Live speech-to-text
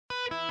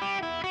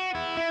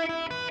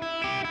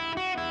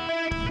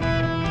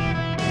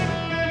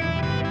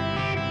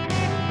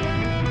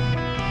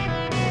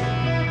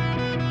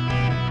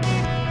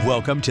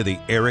Welcome to the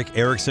Eric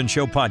Erickson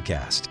Show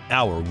podcast,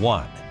 Hour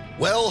 1.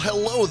 Well,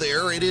 hello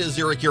there. It is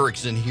Eric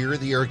Erickson here,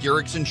 the Eric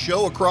Erickson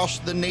Show across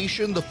the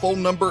nation. The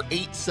phone number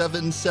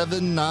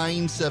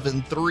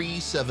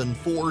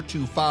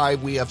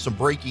 877-973-7425. We have some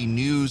breaking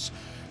news.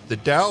 The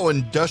Dow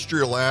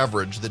Industrial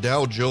Average, the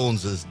Dow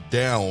Jones, is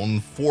down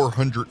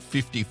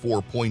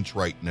 454 points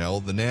right now.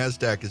 The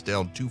NASDAQ is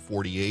down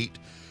 248.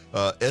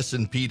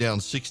 S&P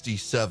down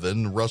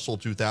 67, Russell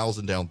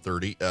 2000 down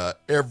 30.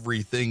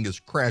 Everything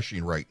is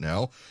crashing right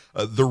now.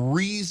 The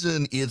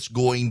reason it's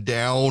going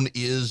down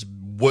is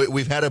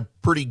we've had a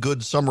pretty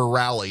good summer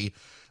rally,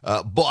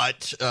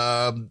 but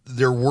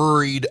they're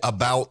worried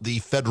about the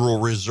Federal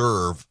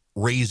Reserve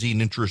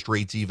raising interest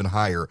rates even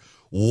higher.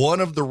 One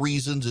of the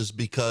reasons is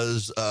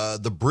because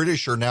the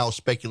British are now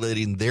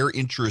speculating their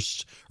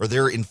interest or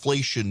their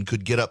inflation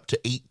could get up to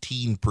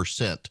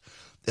 18%.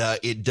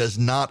 It does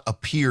not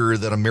appear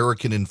that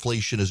American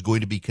inflation is going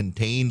to be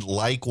contained.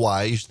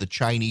 Likewise, the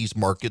Chinese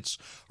markets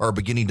are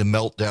beginning to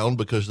melt down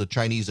because the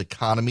Chinese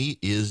economy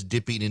is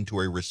dipping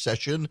into a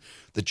recession.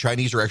 The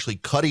Chinese are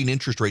actually cutting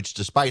interest rates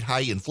despite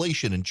high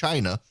inflation in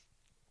China.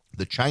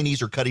 The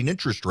Chinese are cutting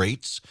interest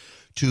rates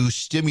to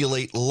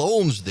stimulate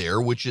loans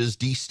there, which is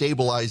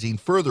destabilizing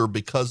further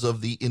because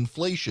of the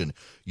inflation.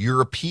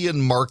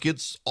 European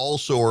markets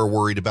also are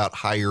worried about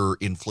higher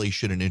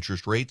inflation and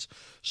interest rates.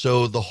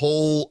 So the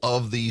whole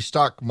of the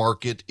stock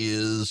market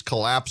is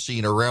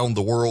collapsing around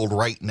the world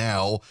right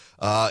now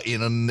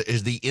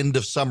is the end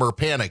of summer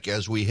panic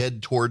as we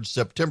head towards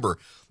September.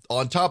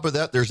 On top of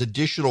that, there's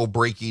additional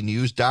breaking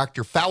news.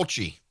 Dr.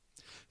 Fauci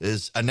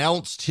has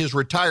announced his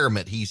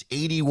retirement. He's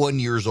 81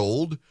 years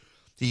old.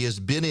 He has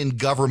been in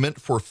government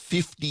for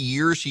 50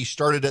 years. He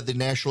started at the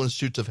National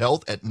Institutes of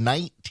Health at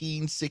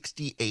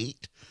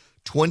 1968,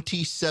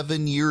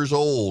 27 years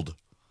old.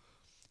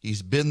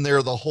 He's been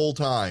there the whole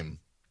time.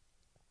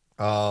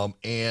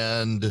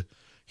 And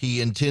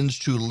he intends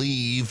to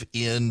leave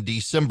in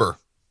December,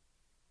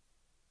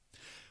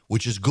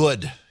 which is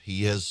good.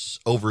 He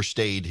has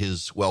overstayed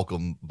his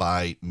welcome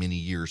by many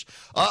years.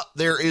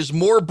 There is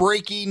more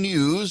breaking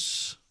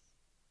news.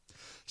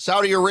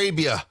 Saudi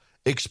Arabia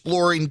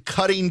exploring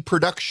cutting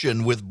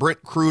production with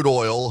Brent crude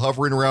oil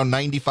hovering around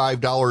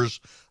 $95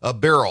 a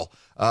barrel.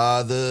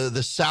 The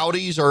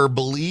Saudis are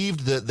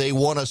believed that they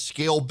want to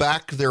scale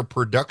back their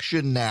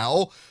production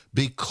now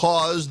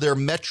because their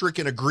metric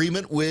in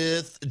agreement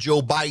with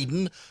Joe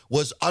Biden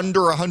was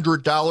under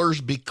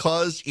 $100.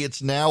 Because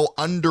it's now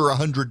under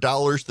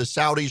 $100, the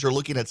Saudis are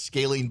looking at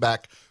scaling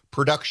back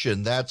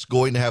production. That's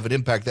going to have an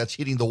impact. That's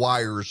hitting the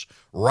wires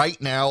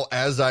right now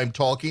as I'm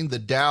talking. The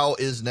Dow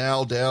is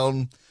now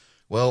down.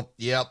 Well,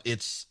 yeah,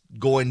 it's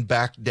going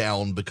back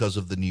down because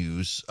of the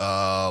news.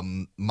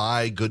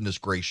 My goodness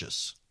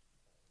gracious.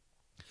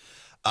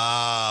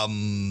 All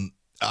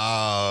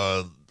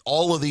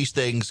of these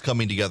things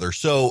coming together.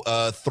 So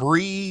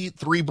three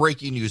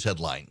breaking news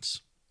headlines.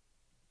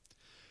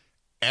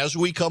 As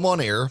we come on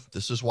air,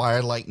 this is why I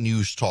like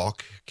News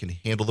Talk, can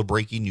handle the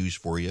breaking news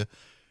for you.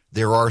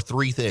 There are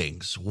three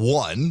things.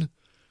 One,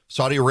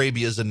 Saudi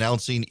Arabia is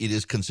announcing it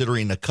is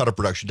considering a cut of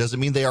production. Doesn't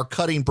mean they are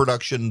cutting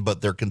production, but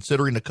they're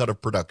considering a cut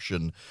of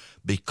production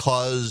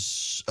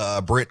because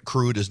Brent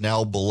crude is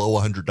now below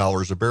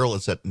 $100 a barrel.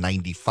 It's at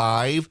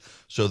 95.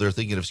 So they're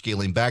thinking of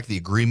scaling back. The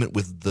agreement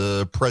with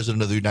the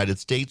president of the United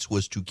States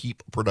was to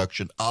keep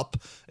production up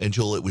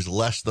until it was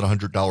less than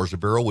 $100 a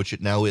barrel, which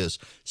it now is.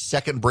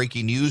 Second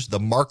breaking news,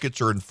 the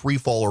markets are in free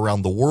fall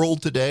around the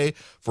world today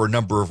for a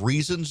number of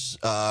reasons.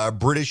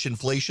 British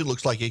inflation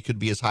looks like it could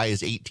be as high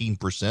as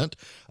 18%.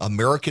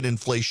 American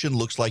inflation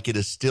looks like it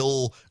is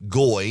still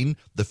going.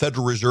 The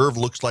Federal Reserve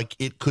looks like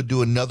it could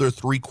do another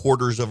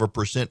 0.75%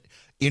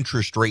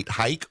 interest rate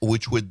hike,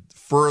 which would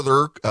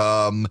further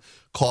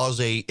cause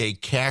a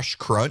cash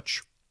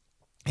crunch.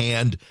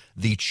 And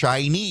the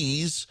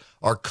Chinese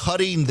are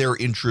cutting their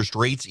interest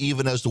rates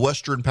even as the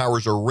Western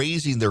powers are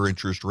raising their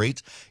interest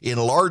rates, in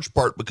large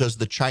part because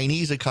the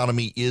Chinese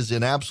economy is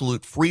in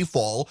absolute free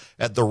fall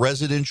at the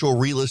residential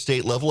real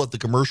estate level, at the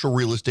commercial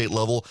real estate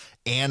level,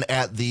 and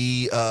at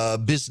the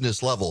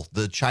business level.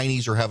 The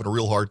Chinese are having a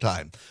real hard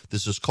time.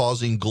 This is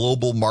causing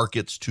global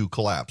markets to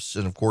collapse.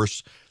 And of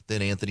course,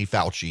 then Anthony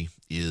Fauci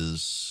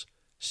is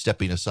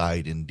stepping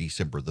aside in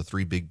December. The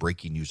three big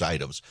breaking news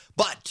items.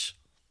 But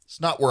it's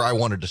not where I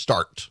wanted to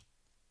start.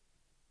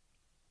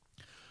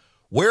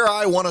 Where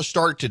I want to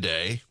start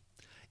today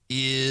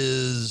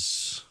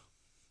is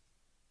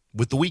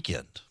with the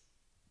weekend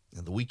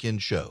and the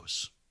weekend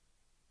shows.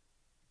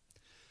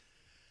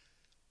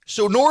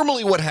 So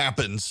normally what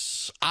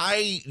happens,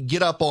 I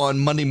get up on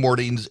Monday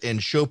mornings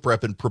and show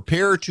prep and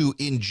prepare to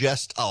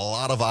ingest a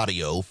lot of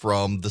audio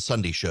from the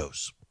Sunday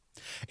shows.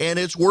 And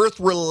it's worth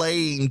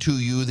relaying to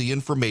you the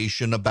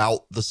information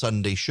about the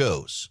Sunday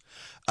shows.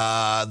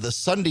 The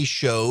Sunday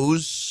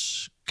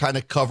shows kind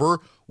of cover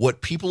what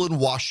people in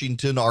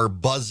Washington are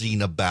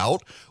buzzing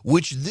about,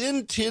 which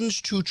then tends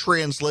to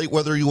translate,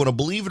 whether you want to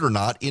believe it or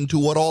not, into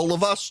what all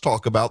of us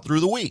talk about through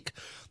the week.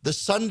 The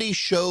Sunday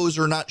shows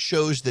are not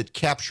shows that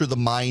capture the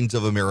minds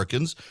of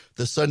Americans.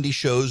 The Sunday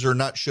shows are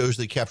not shows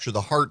that capture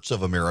the hearts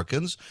of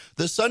Americans.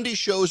 The Sunday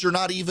shows are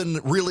not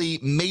even really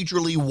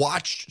majorly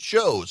watched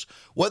shows.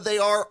 What they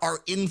are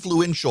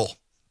influential.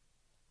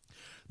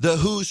 The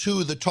who's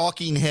who, the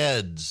talking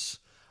heads.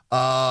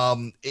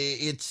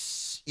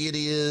 It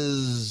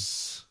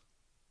is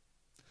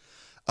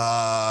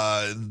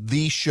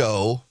the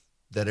show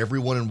that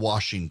everyone in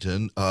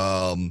Washington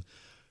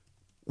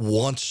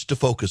wants to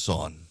focus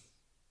on.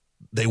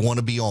 They want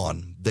to be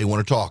on. They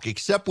want to talk,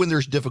 except when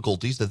there's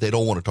difficulties that they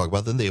don't want to talk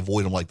about. Then they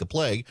avoid them like the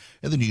plague,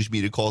 and the news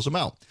media calls them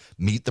out.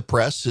 Meet the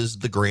Press is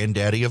the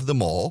granddaddy of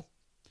them all.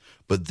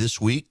 But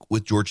this week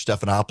with George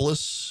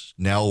Stephanopoulos,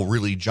 now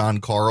really John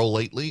Carl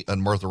lately,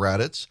 and Martha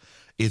Raddatz,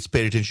 it's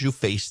paid attention to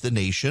Face the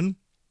Nation.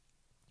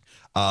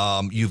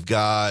 You've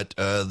got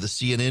the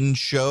CNN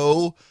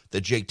show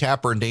that Jake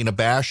Tapper and Dana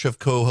Bash have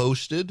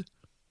co-hosted.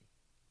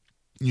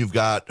 You've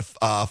got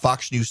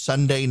Fox News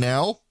Sunday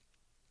now.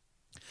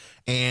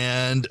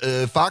 And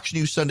Fox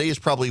News Sunday is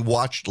probably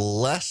watched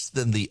less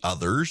than the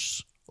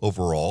others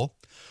overall,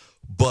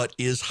 but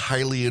is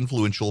highly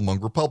influential among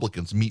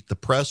Republicans. Meet the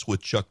Press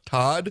with Chuck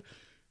Todd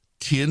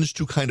tends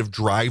to kind of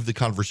drive the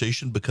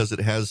conversation because it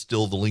has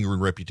still the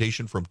lingering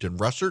reputation from Tim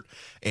Russert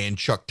and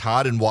Chuck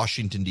Todd in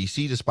Washington,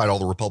 D.C. Despite all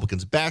the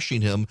Republicans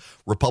bashing him,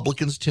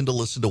 Republicans tend to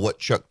listen to what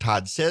Chuck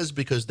Todd says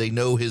because they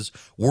know his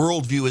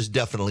worldview is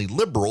definitely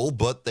liberal,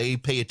 but they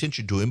pay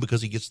attention to him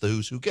because he gets the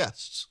who's who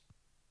guests.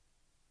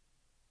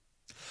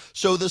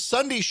 So the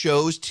Sunday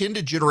shows tend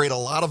to generate a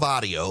lot of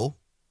audio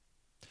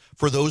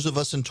for those of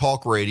us in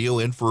talk radio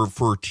and for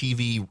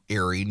TV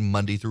airing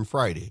Monday through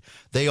Friday.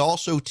 They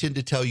also tend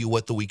to tell you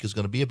what the week is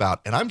going to be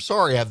about. And I'm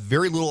sorry, I have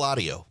very little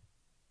audio.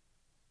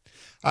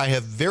 I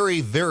have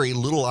very, very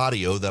little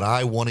audio that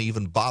I want to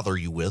even bother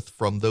you with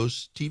from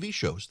those TV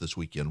shows this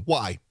weekend.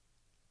 Why?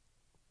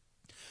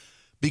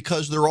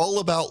 Because they're all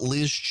about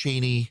Liz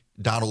Cheney,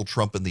 Donald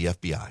Trump, and the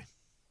FBI.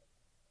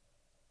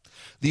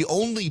 The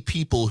only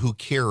people who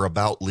care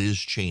about Liz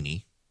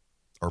Cheney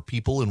are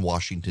people in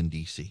Washington,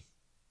 D.C.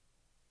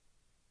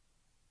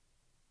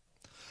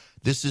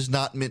 This is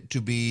not meant to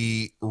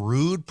be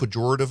rude,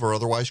 pejorative, or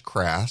otherwise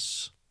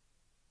crass.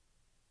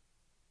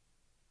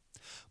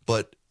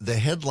 But the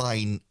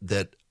headline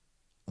that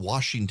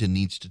Washington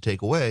needs to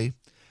take away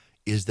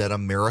is that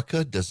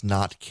America does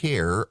not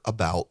care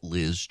about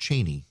Liz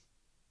Cheney.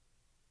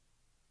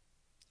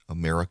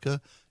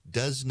 America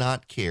does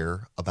not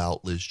care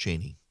about Liz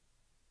Cheney.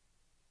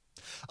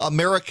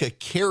 America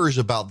cares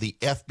about the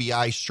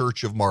FBI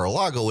search of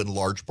Mar-a-Lago in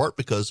large part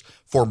because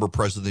former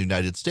President of the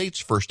United States,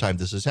 first time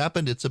this has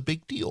happened, it's a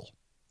big deal.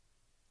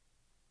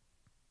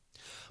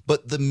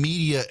 But the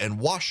media and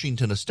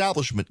Washington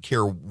establishment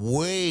care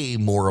way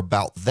more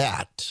about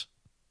that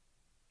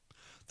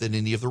than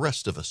any of the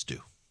rest of us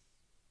do.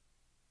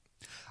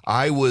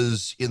 I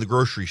was in the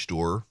grocery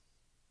store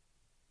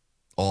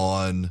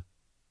on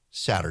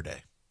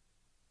Saturday,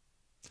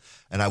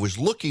 and I was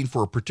looking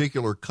for a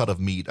particular cut of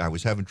meat. I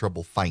was having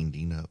trouble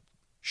finding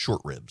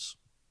short ribs.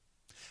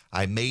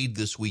 I made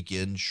this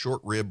weekend short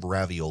rib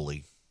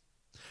ravioli.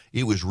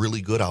 It was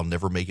really good. I'll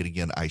never make it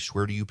again. I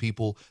swear to you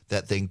people,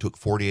 that thing took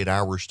 48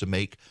 hours to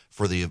make.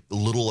 For the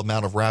little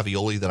amount of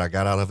ravioli that I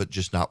got out of it,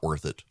 just not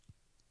worth it.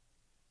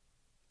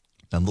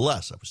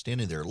 Nonetheless, I was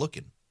standing there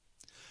looking.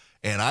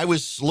 And I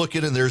was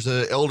looking, and there's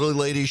an elderly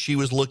lady. She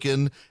was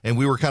looking, and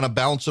we were kind of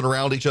bouncing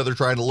around each other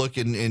trying to look.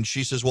 And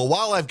she says, well,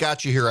 while I've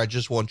got you here, I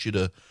just want you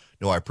to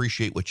know I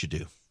appreciate what you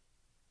do.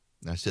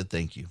 And I said,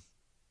 thank you.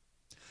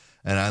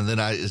 And then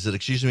I said,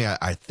 excuse me,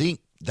 I think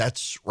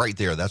that's right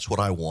there. That's what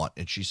I want.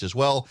 And she says,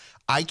 well,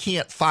 I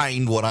can't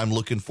find what I'm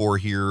looking for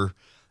here.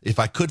 If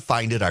I could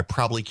find it, I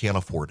probably can't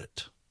afford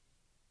it.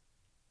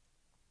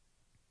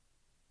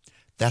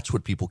 That's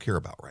what people care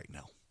about right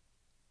now.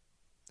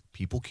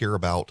 People care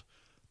about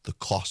the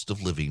cost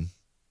of living.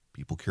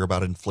 People care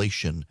about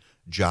inflation,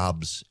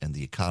 jobs, and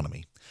the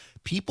economy.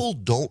 People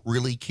don't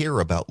really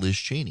care about Liz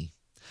Cheney.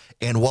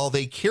 And while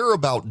they care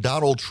about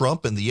Donald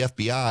Trump and the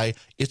FBI,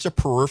 it's a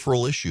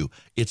peripheral issue.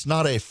 It's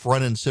not a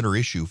front and center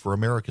issue for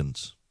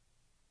Americans.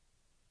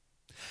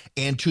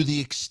 And to the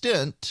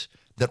extent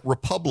that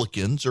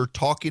Republicans are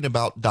talking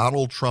about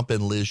Donald Trump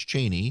and Liz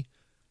Cheney,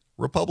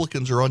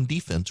 Republicans are on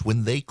defense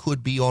when they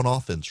could be on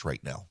offense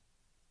right now.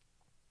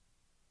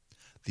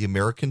 The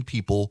American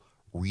people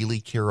really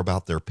care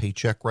about their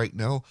paycheck right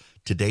now.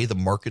 Today, the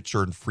markets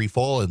are in free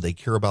fall, and they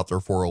care about their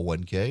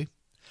 401k.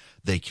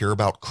 They care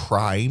about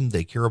crime.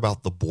 They care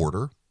about the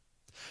border.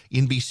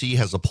 NBC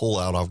has a poll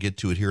out. I'll get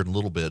to it here in a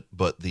little bit,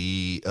 but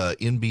the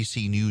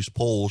NBC News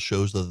poll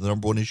shows that the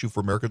number one issue for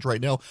Americans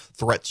right now,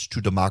 threats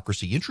to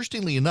democracy.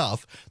 Interestingly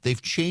enough,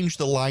 they've changed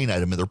the line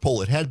item in their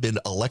poll. It had been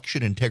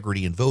election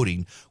integrity and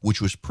voting,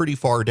 which was pretty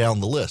far down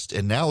the list,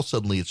 and now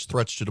suddenly it's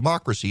threats to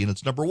democracy, and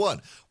it's number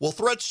one. Well,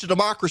 threats to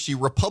democracy,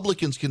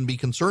 Republicans can be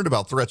concerned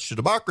about threats to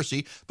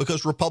democracy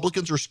because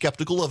Republicans are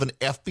skeptical of an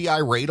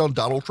FBI raid on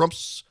Donald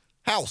Trump's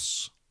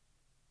house.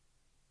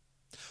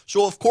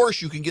 So, of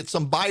course, you can get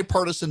some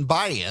bipartisan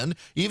buy-in.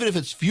 Even if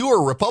it's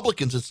fewer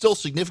Republicans, it's still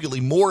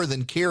significantly more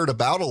than cared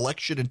about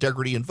election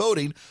integrity and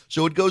voting,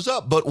 so it goes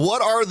up. But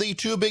what are the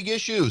two big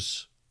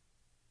issues?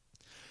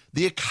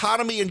 The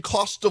economy and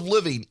cost of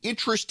living.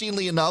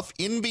 Interestingly enough,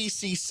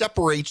 NBC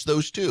separates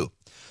those two.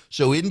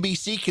 So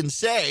NBC can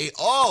say,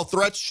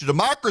 threats to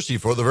democracy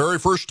for the very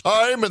first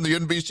time in the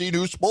NBC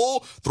News poll,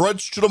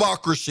 threats to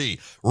democracy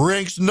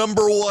ranks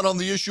number one on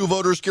the issue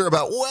voters care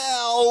about.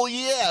 Well,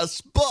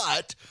 yes,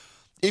 but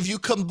if you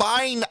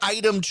combine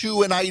item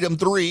 2 and item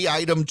 3,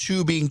 item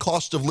 2 being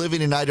cost of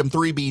living and item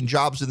 3 being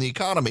jobs in the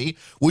economy,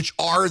 which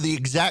are the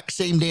exact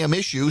same damn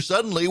issue,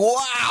 suddenly,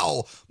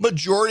 wow,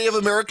 majority of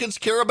Americans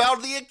care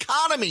about the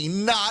economy,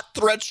 not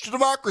threats to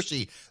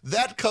democracy.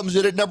 That comes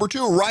in at number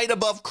 2, right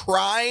above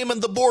crime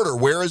and the border,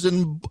 whereas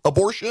in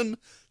abortion,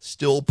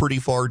 still pretty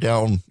far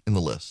down in the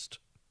list.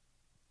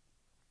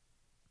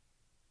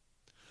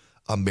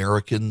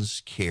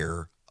 Americans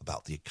care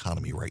about the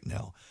economy right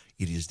now.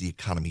 It is the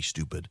economy,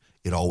 stupid.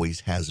 It always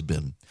has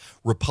been.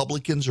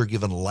 Republicans are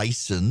given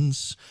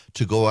license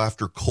to go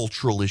after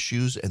cultural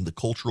issues and the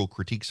cultural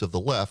critiques of the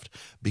left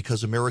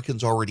because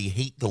Americans already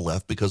hate the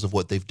left because of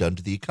what they've done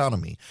to the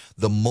economy.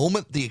 The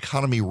moment the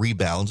economy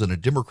rebounds and a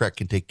Democrat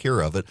can take care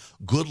of it,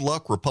 good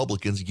luck,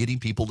 Republicans, getting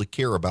people to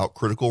care about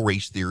critical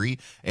race theory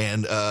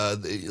and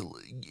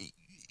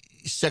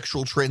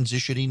sexual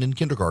transitioning in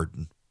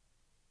kindergarten.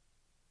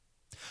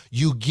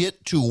 You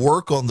get to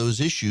work on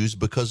those issues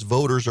because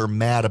voters are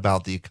mad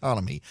about the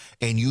economy.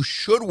 And you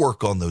should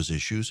work on those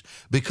issues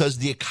because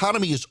the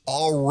economy is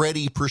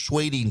already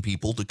persuading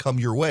people to come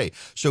your way.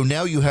 So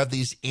now you have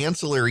these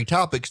ancillary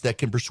topics that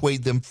can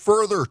persuade them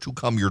further to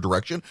come your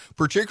direction,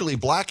 particularly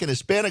Black and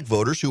Hispanic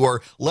voters who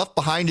are left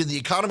behind in the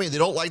economy. They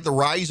don't like the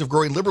rise of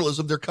growing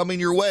liberalism. They're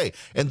coming your way.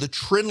 And the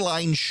trend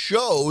lines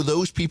show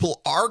those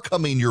people are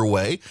coming your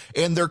way.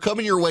 And they're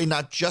coming your way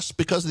not just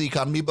because of the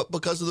economy, but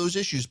because of those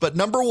issues. But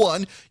number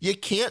one, you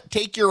can't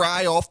take your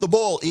eye off the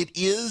ball. It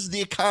is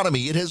the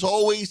economy. It has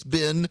always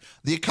been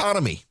the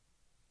economy.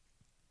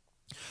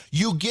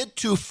 You get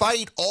to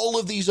fight all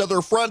of these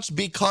other fronts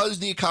because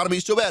the economy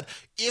is so bad.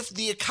 If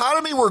the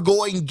economy were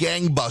going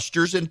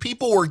gangbusters and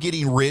people were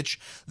getting rich,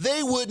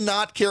 they would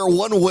not care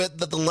one whit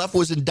that the left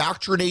was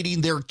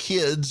indoctrinating their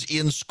kids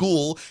in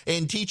school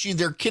and teaching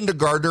their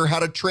kindergartner how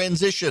to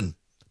transition.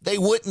 They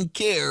wouldn't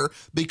care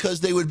because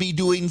they would be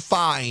doing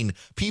fine.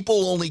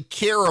 People only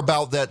care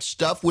about that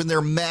stuff when they're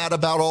mad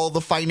about all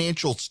the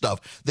financial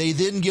stuff. They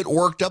then get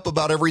worked up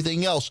about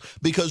everything else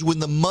because when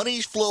the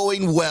money's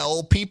flowing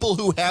well, people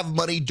who have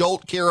money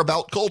don't care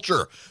about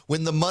culture.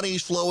 When the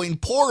money's flowing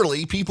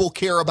poorly, people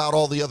care about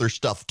all the other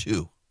stuff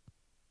too.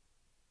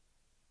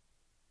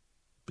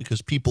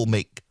 Because people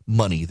make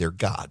money their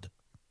god.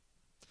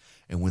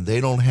 And when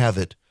they don't have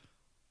it,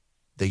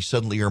 they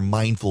suddenly are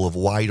mindful of,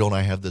 why don't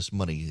I have this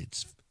money?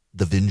 It's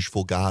the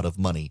vengeful god of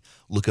money.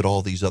 Look at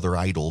all these other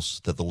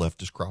idols that the left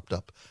has cropped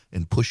up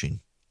and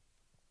pushing.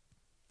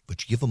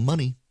 But you give them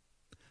money,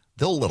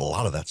 they'll let a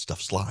lot of that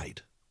stuff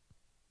slide.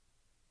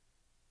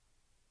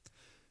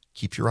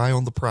 Keep your eye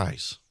on the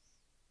prize.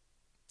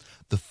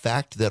 The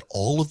fact that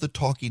all of the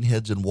talking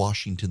heads in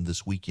Washington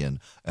this weekend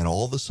and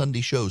all the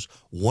Sunday shows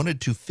wanted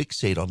to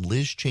fixate on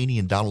Liz Cheney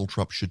and Donald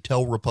Trump should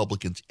tell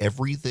Republicans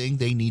everything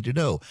they need to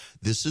know.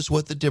 This is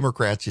what the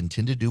Democrats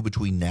intend to do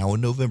between now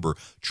and November.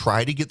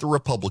 Try to get the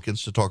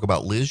Republicans to talk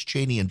about Liz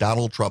Cheney and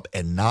Donald Trump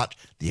and not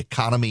the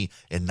economy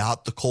and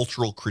not the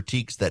cultural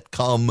critiques that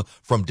come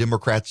from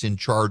Democrats in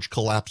charge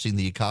collapsing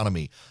the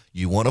economy.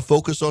 You want to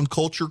focus on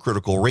culture,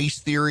 critical race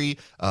theory,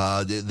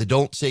 the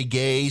don't say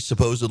gay,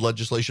 supposed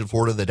legislation in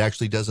Florida that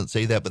actually doesn't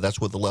say that, but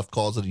that's what the left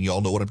calls it, and you all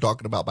know what I'm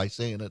talking about by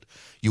saying it.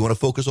 You want to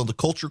focus on the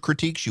culture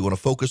critiques. You want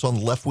to focus on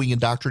the left-wing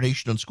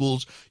indoctrination in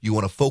schools. You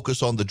want to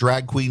focus on the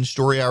drag queen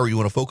story hour. You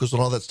want to focus on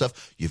all that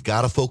stuff. You've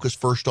got to focus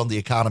first on the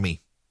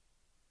economy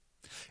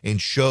and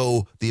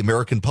show the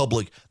American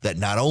public that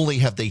not only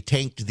have they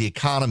tanked the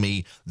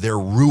economy, they're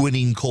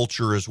ruining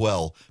culture as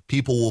well.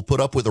 People will put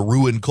up with a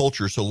ruined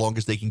culture so long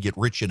as they can get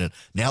rich in it.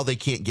 Now they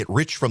can't get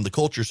rich from the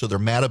culture, so they're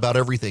mad about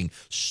everything.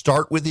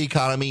 Start with the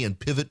economy and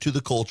pivot to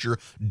the culture.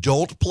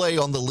 Don't play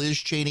on the Liz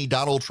Cheney,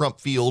 Donald Trump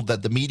field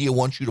that the media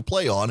wants you to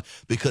play on,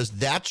 because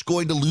that's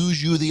going to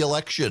lose you the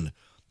election.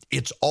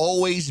 It's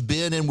always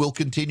been and will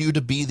continue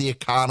to be the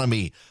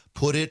economy.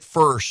 Put it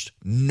first.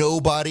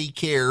 Nobody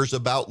cares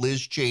about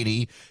Liz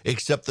Cheney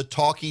except the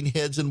talking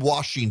heads in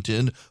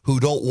Washington who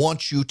don't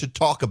want you to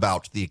talk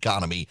about the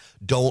economy.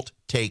 Don't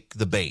take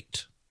the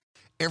bait.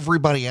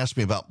 Everybody asked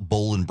me about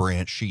Boll and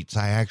Branch sheets.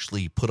 I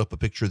actually put up a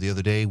picture the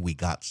other day. We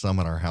got some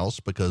at our house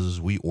because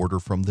we order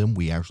from them.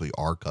 We actually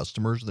are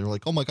customers. They're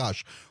like, oh my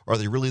gosh, are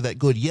they really that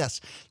good?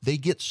 Yes, they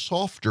get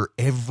softer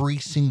every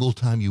single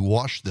time you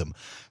wash them.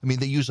 I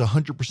mean, they use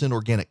 100%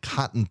 organic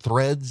cotton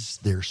threads.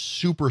 They're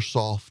super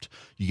soft.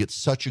 You get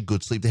such a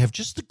good sleep. They have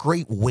just the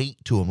great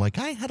weight to them. Like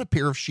I had a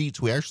pair of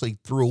sheets we actually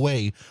threw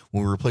away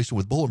when we replaced them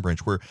with Boll and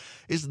Branch, where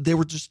they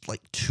were just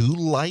like too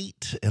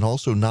light and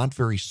also not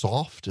very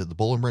soft. The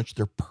Boll and Branch,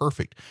 they're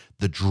perfect.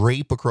 The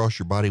drape across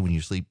your body when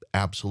you sleep,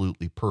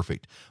 absolutely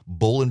perfect.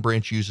 Boll and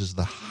Branch uses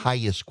the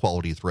highest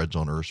quality threads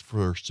on earth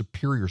for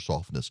superior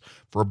softness,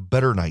 for a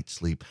better night's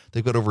sleep.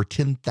 They've got over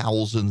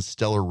 10,000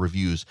 stellar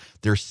reviews.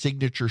 Their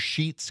signature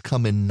sheets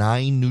come in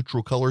 9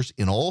 neutral colors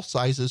in all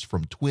sizes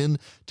from twin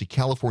to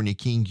California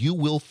King. You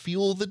will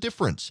feel the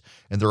difference.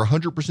 And they're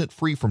 100%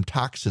 free from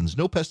toxins,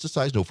 no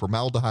pesticides, no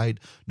formaldehyde,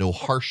 no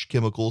harsh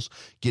chemicals.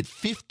 Get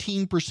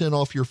 15%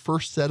 off your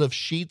first set of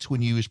sheets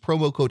when you use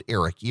promo code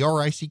ERIC,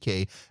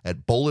 E-R-I-C-K,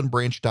 at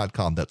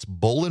bollandbranch.com. That's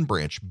Boll and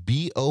Branch,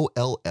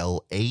 B-O-L-L-A-N-D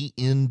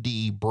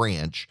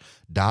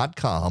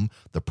branch.com.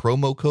 The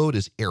promo code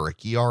is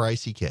ERIC,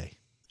 E-R-I-C-K.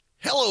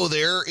 Hello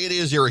there, it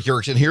is Eric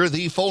Erickson here.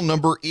 The phone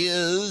number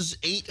is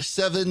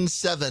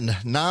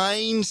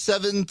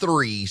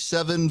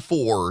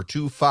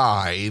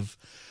 877-973-7425.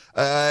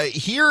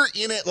 Here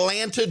in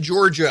Atlanta,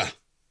 Georgia.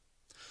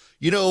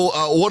 You know,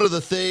 one of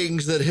the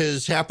things that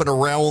has happened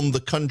around the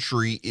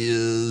country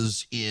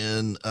is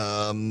in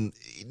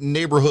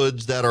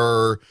neighborhoods that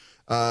are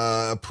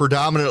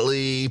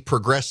predominantly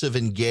progressive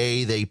and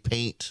gay, they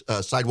paint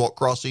sidewalk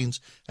crossings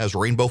as a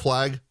rainbow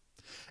flag.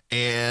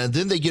 And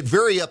then they get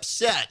very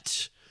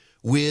upset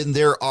when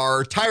there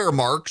are tire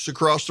marks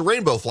across the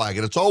rainbow flag.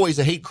 And it's always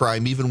a hate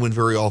crime, even when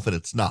very often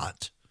it's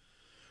not.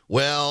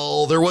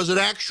 Well, there was an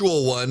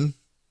actual one.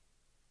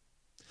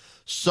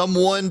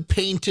 Someone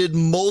painted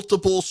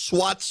multiple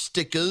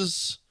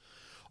swastikas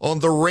on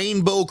the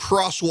rainbow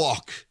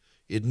crosswalk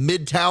in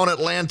Midtown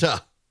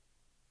Atlanta.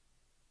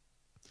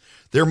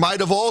 He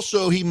might have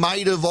also,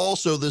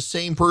 the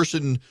same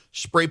person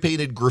spray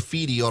painted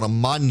graffiti on a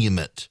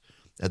monument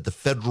at the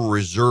Federal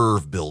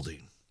Reserve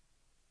building.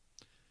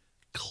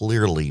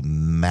 Clearly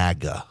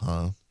MAGA,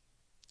 huh?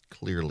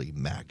 Clearly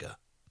MAGA.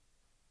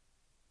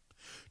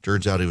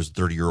 Turns out it was a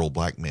 30-year-old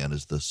black man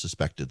as the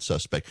suspected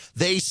suspect.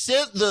 They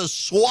sent the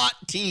SWAT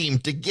team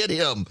to get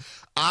him.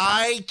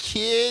 I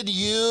kid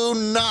you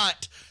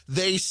not.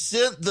 They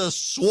sent the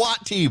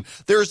SWAT team.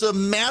 There's a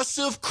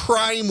massive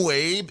crime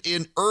wave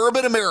in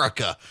urban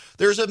America.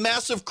 There's a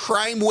massive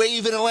crime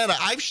wave in Atlanta.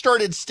 I've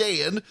started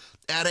staying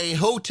at a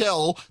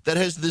hotel that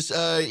has this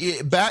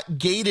back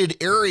gated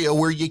area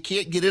where you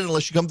can't get in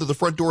unless you come to the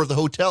front door of the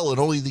hotel and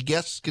only the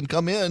guests can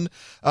come in.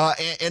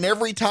 And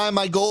every time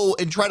I go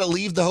and try to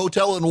leave the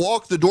hotel and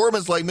walk, the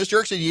doorman's like, Mr.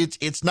 Erickson,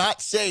 it's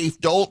not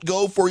safe. Don't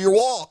go for your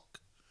walk.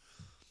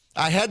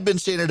 I had been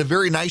staying at a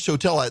very nice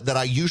hotel that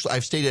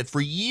I've stayed at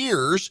for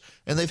years,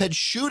 and they've had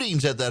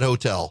shootings at that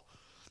hotel.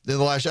 In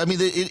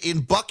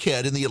in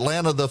Buckhead, in the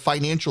Atlanta, the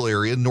financial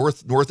area,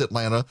 North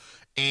Atlanta.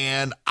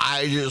 And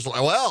I just,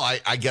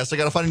 I guess I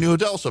got to find a new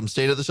hotel. So I'm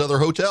staying at this other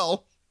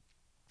hotel.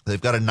 They've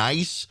got a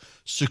nice,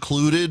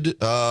 secluded,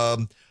 where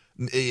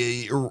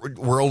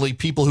only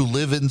people who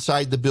live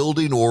inside the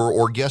building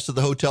or guests of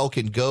the hotel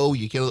can go.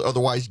 You can't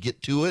otherwise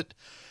get to it.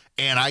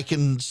 And I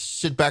can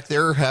sit back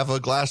there, have a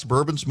glass of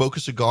bourbon, smoke a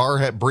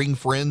cigar, bring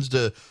friends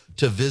to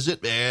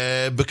visit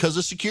because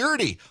of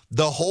security.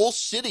 The whole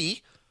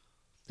city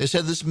has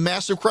had this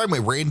massive crime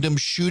wave, random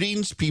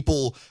shootings,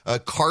 people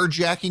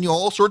carjacking you,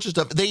 all sorts of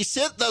stuff. They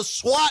sent the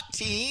SWAT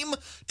team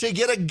to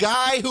get a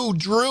guy who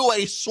drew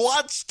a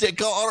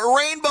swastika on a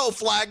rainbow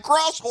flag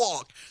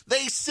crosswalk.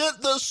 They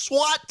sent the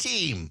SWAT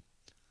team.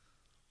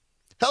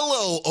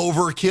 Hello,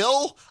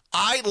 overkill.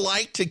 I'd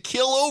like to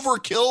kill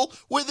overkill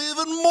with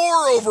even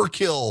more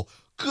overkill.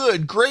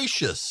 Good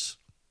gracious.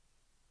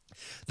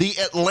 The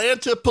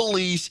Atlanta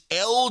Police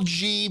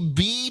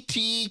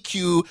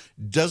LGBTQ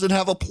doesn't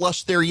have a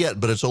plus there yet,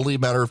 but it's only a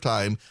matter of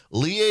time.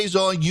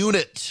 Liaison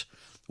unit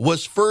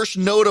was first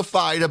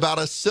notified about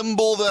a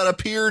symbol that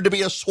appeared to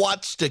be a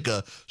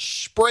swastika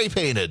spray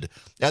painted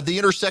at the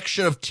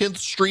intersection of 10th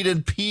Street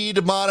and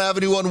Piedmont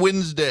Avenue on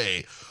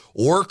Wednesday.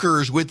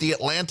 Workers with the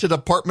Atlanta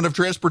Department of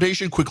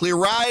Transportation quickly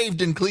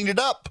arrived and cleaned it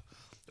up.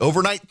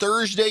 Overnight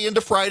Thursday into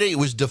Friday, it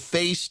was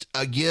defaced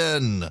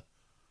again.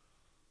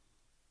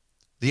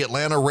 The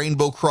Atlanta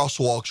Rainbow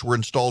Crosswalks were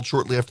installed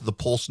shortly after the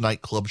Pulse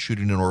nightclub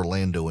shooting in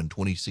Orlando in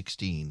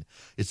 2016.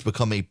 It's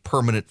become a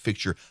permanent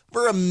fixture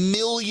for $1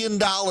 million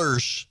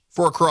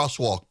for a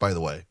crosswalk, by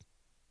the way.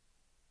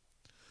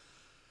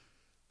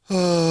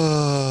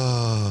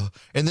 And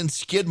then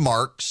skid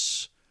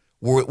marks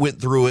went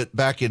through it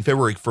back in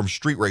February from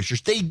street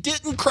racers. They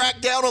didn't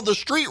crack down on the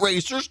street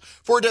racers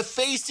for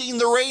defacing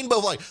the rainbow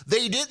flag.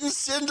 They didn't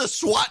send a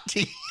SWAT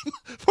team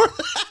for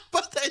that,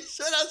 but they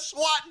sent a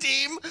SWAT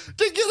team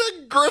to get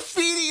a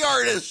graffiti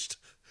artist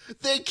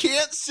They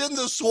can't send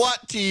the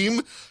SWAT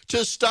team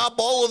to stop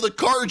all of the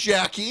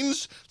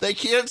carjackings. They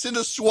can't send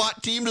a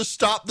SWAT team to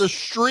stop the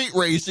street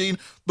racing.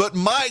 But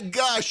my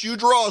gosh, you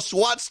draw a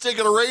SWAT stick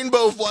and a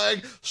rainbow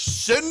flag,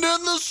 send in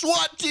the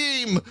SWAT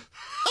team.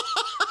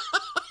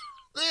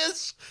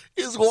 This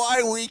is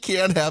why we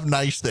can't have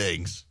nice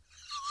things.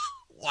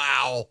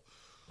 Wow.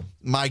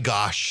 My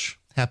gosh,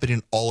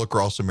 happening all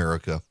across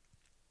America.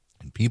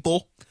 And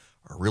people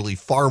are really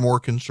far more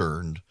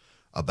concerned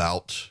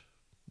about,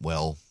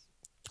 well,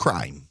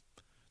 crime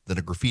than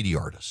a graffiti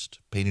artist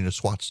painting a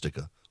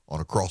swastika on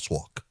a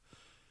crosswalk.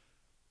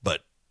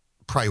 But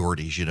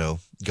priorities,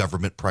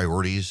 government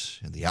priorities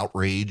and the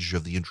outrage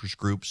of the interest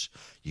groups,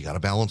 you got to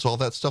balance all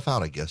that stuff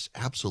out, I guess.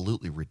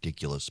 Absolutely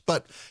ridiculous.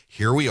 But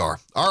here we are.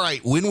 All right,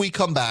 when we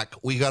come back,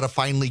 we got to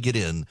finally get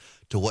in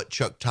to what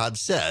Chuck Todd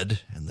said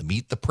and the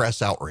Meet the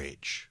Press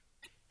outrage.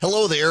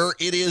 Hello there,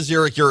 it is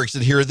Eric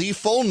Erickson here. The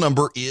phone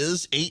number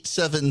is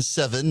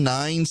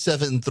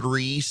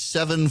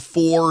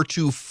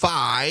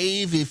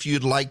 877-973-7425. If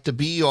you'd like to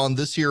be on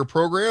this here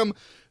program,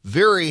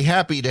 very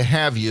happy to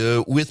have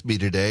you with me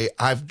today.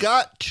 I've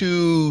got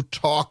to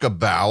talk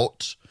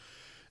about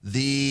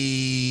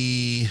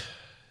the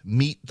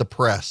Meet the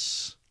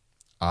Press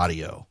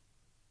audio.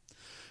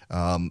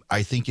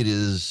 I think it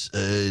is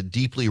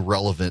deeply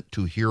relevant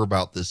to hear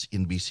about this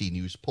NBC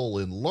News poll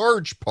in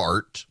large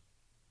part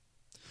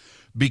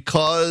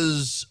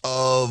because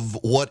of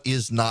what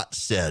is not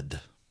said.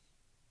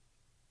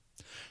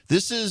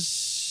 This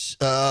is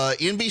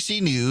NBC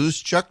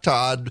News, Chuck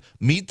Todd,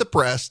 Meet the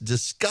Press,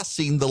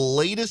 discussing the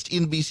latest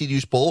NBC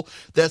News poll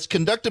that's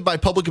conducted by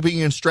Public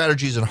Opinion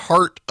Strategies and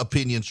Heart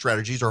Opinion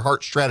Strategies, or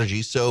Heart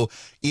Strategies. So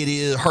it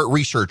is Heart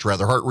Research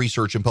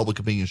and Public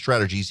Opinion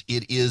Strategies.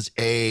 It is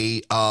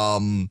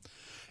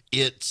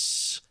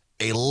it's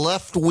a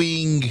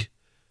left-wing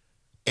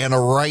and a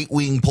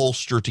right-wing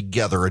pollster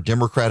together, a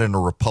Democrat and a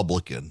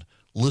Republican.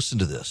 Listen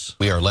to this.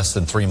 We are less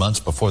than 3 months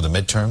before the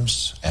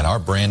midterms, and our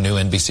brand new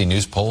NBC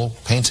News poll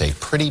paints a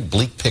pretty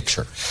bleak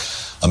picture.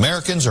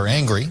 Americans are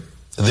angry,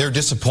 they're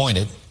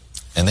disappointed,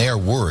 and they are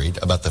worried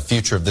about the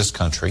future of this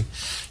country.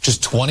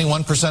 Just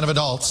 21% of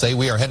adults say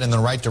we are heading in the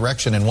right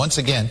direction, and once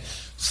again,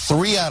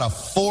 3 out of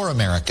 4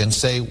 Americans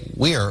say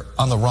we are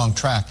on the wrong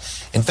track.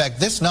 In fact,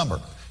 this number,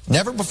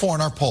 never before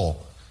in our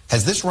poll,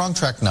 has this wrong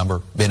track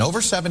number been over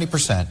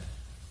 70%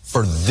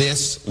 for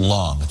this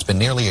long. It's been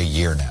nearly a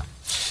year now.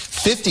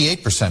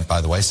 58%, by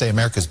the way, say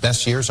America's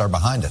best years are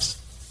behind us.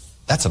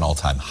 That's an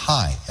all-time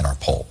high in our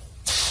poll.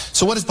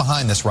 So what is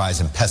behind this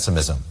rise in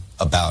pessimism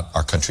about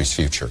our country's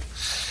future?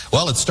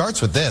 Well, it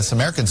starts with this.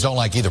 Americans don't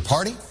like either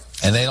party,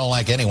 and they don't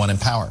like anyone in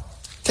power.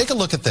 Take a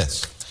look at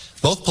this.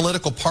 Both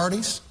political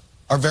parties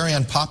are very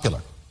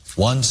unpopular,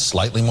 one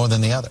slightly more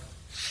than the other.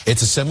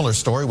 It's a similar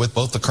story with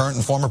both the current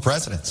and former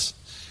presidents,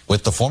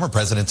 with the former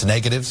president's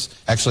negatives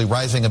actually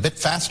rising a bit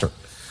faster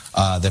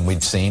than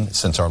we'd seen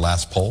since our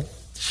last poll.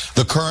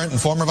 The current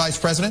and former vice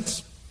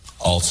presidents,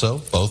 also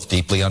both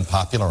deeply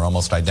unpopular,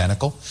 almost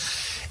identical.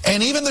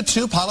 And even the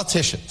 2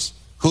 politicians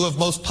who have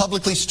most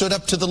publicly stood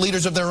up to the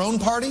leaders of their own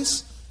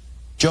parties,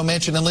 Joe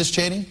Manchin and Liz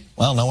Cheney,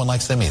 well, no one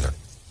likes them either.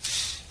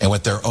 And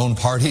with their own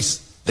parties,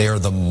 they are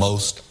the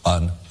most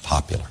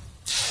unpopular.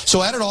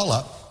 So add it all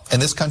up,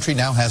 and this country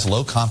now has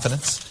low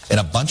confidence in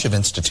a bunch of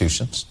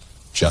institutions,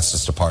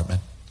 Justice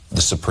Department,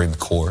 the Supreme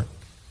Court,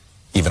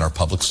 even our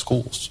public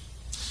schools.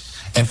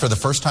 And for the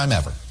first time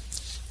ever,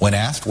 when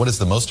asked what is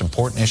the most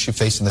important issue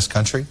facing this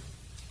country,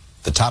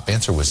 the top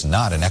answer was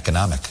not an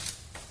economic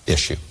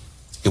issue.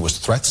 It was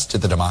threats to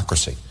the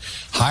democracy,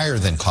 higher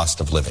than cost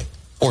of living,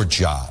 or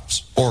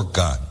jobs, or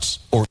guns,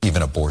 or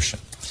even abortion.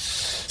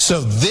 So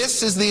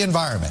this is the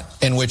environment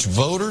in which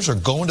voters are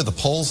going to the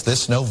polls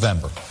this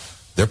November.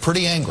 They're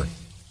pretty angry.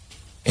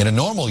 In a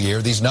normal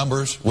year, these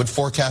numbers would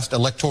forecast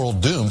electoral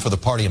doom for the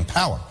party in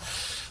power.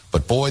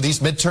 But boy, these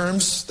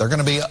midterms, they're going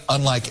to be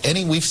unlike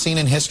any we've seen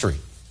in history.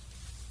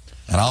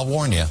 And I'll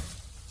warn you,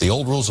 the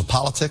old rules of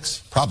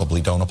politics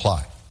probably don't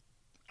apply.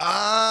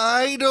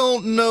 I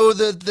don't know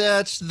that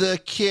that's the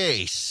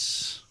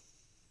case.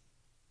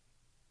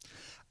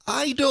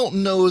 I don't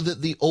know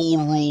that the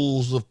old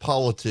rules of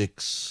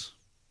politics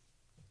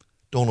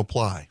don't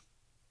apply.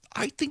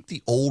 I think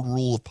the old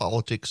rule of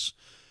politics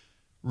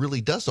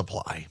really does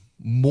apply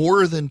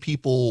more than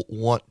people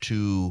want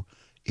to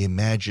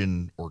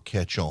imagine or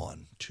catch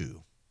on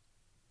to.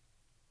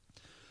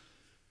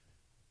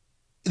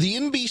 The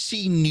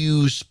NBC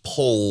News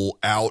poll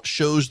out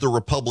shows the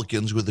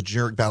Republicans with a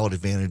generic ballot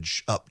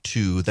advantage up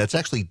to, that's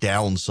actually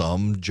down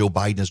some. Joe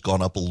Biden has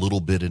gone up a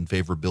little bit in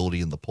favorability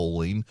in the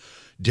polling.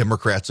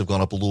 Democrats have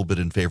gone up a little bit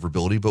in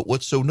favorability. But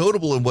what's so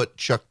notable and what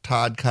Chuck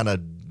Todd kind of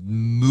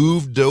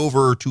moved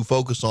over to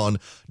focus on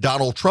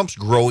Donald Trump's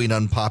growing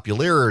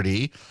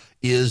unpopularity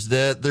is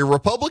that the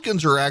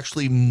Republicans are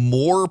actually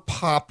more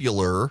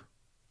popular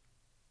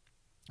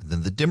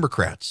than the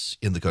Democrats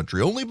in the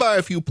country, only by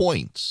a few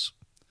points.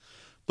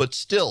 But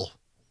still,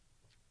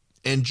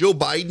 and Joe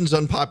Biden's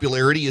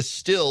unpopularity is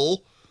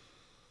still,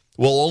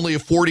 well, only a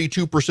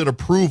 42%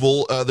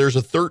 approval. There's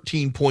a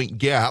 13-point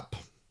gap.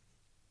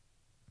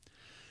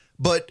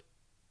 But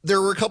there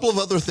are a couple of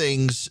other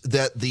things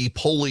that the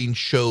polling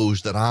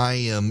shows that I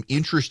am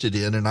interested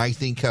in, and I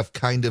think have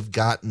kind of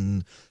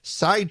gotten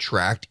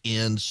sidetracked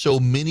in so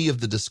many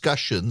of the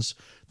discussions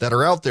that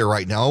are out there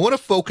right now. I want to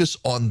focus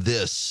on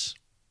this.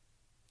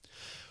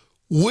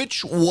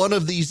 Which one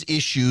of these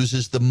issues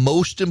is the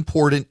most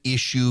important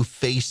issue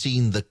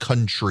facing the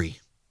country?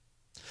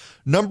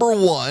 Number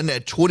one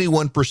at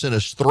 21%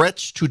 is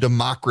threats to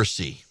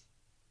democracy.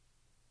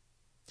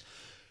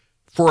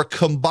 For a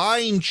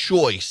combined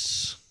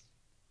choice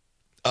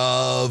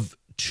of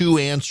two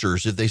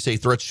answers, if they say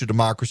threats to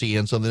democracy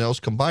and something else,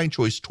 combined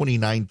choice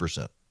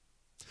 29%.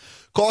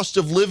 Cost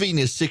of living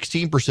is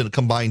 16%,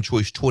 combined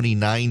choice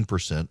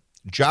 29%.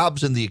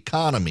 Jobs in the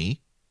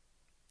economy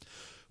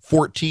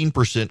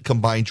 14%,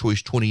 combined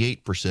choice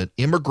 28%.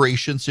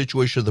 Immigration,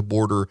 situation of the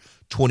border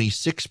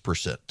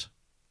 26%.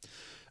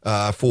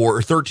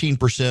 For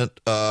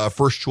 13%,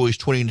 first choice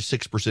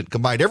 26%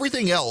 combined.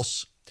 Everything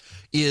else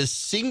is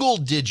single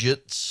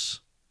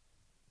digits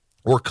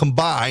or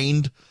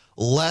combined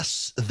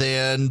less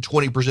than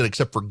 20%,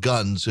 except for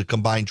guns, a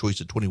combined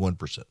choice at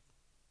 21%.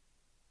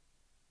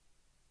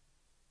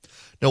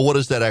 Now, what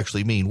does that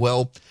actually mean?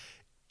 Well,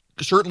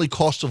 certainly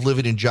cost of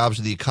living and jobs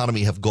in the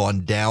economy have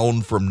gone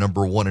down from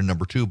number one and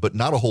number two, but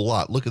not a whole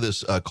lot. Look at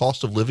this.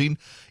 Cost of living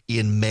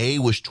in May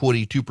was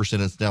 22%.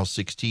 It's now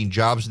 16.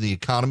 Jobs in the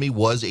economy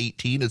was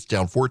 18. It's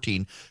down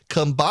 14.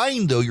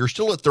 Combined, though, you're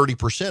still at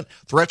 30%.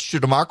 Threats to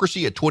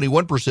democracy at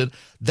 21%.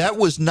 That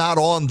was not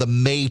on the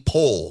May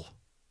poll.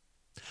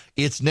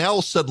 It's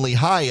now suddenly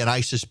high, and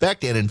I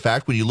suspect, and in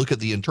fact, when you look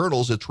at the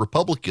internals, it's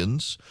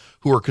Republicans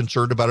who are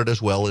concerned about it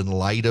as well in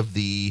light of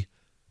the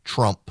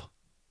Trump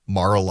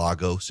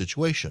Mar-a-Lago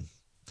situation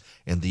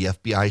and the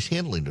FBI's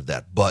handling of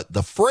that. But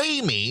the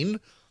framing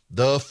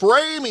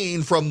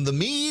from the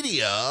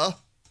media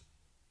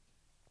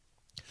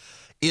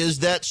is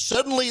that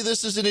suddenly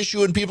this is an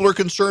issue and people are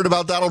concerned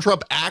about Donald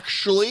Trump.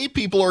 Actually,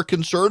 people are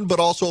concerned, but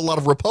also a lot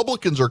of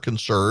Republicans are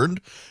concerned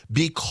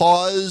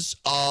because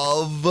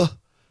of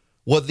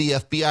what the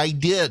FBI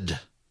did.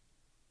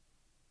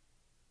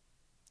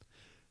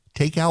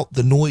 Take out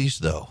the noise,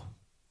 though,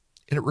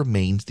 and it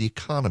remains the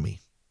economy.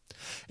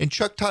 And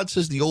Chuck Todd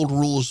says the old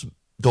rules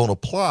don't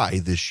apply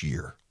this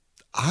year.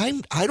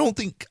 I don't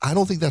think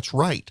that's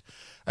right.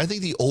 I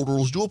think the old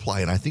rules do apply,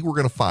 and I think we're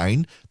going to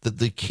find that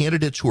the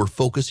candidates who are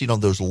focusing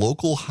on those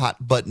local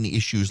hot button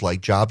issues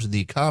like jobs and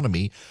the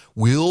economy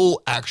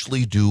will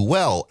actually do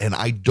well. And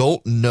I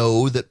don't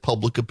know that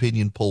public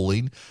opinion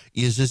polling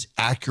is as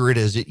accurate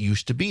as it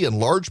used to be. In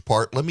large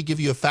part, let me give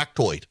you a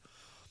factoid.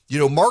 You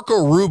know,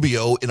 Marco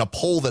Rubio, in a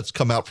poll that's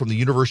come out from the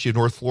University of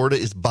North Florida,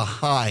 is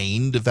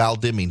behind Val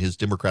Deming, his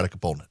Democratic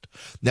opponent.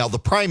 Now, the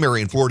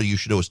primary in Florida, you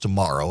should know, is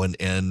tomorrow,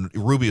 and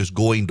Rubio's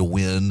going to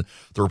win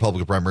the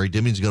Republican primary.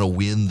 Deming's going to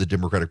win the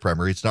Democratic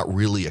primary. It's not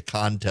really a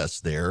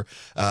contest there.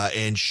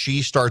 And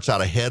she starts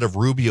out ahead of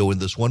Rubio in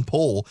this one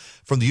poll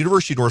from the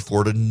University of North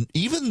Florida.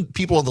 Even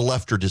people on the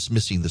left are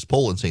dismissing this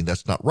poll and saying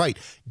that's not right.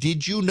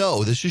 Did you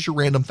know, this is your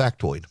random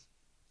factoid,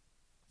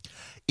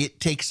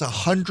 it takes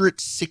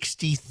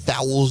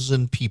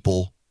 160,000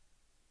 people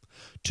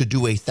to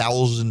do a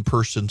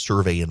 1,000-person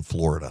survey in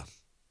Florida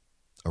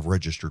of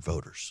registered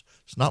voters.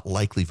 It's not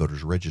likely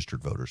voters,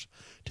 registered voters.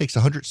 It takes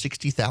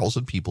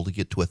 160,000 people to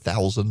get to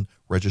 1,000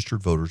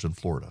 registered voters in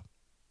Florida.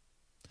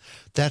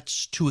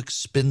 That's too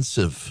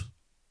expensive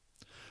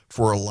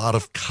for a lot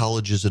of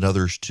colleges and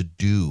others to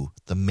do,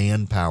 the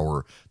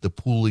manpower, the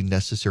pooling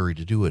necessary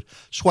to do it.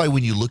 That's why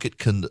when you look at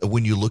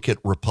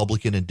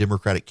Republican and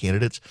Democratic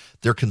candidates,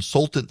 their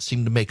consultants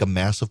seem to make a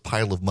massive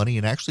pile of money.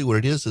 And actually what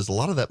it is a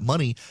lot of that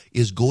money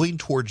is going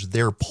towards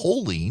their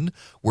polling,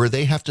 where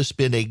they have to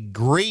spend a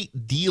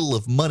great deal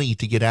of money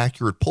to get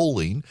accurate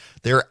polling.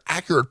 Their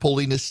accurate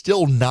polling is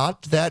still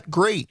not that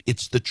great.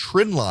 It's the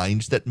trend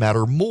lines that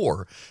matter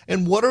more.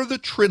 And what are the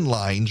trend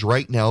lines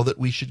right now that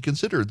we should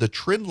consider? The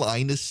trend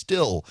line is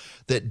still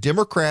that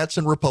Democrats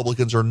and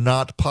Republicans are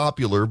not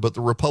popular, but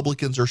the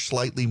Republicans are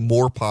slightly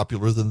more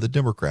popular than the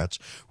Democrats.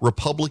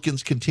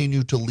 Republicans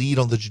continue to lead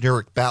on the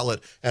generic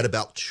ballot at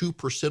about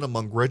 2%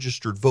 among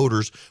registered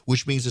voters,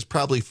 which means it's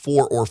probably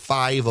 4 or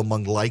 5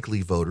 among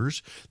likely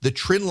voters. The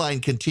trend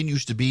line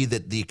continues to be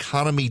that the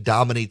economy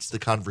dominates the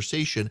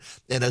conversation,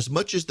 and as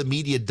much as the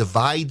media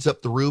divides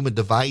up the room and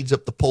divides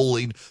up the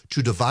polling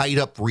to divide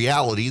up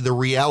reality, the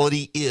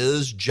reality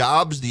is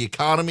jobs, the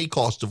economy,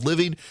 cost of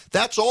living,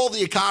 that's all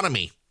the economy.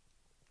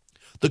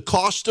 The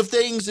cost of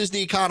things is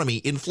the economy.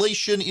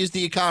 Inflation is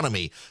the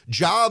economy.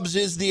 Jobs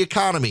is the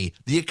economy.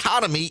 The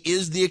economy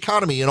is the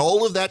economy. And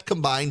all of that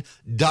combined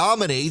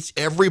dominates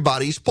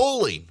everybody's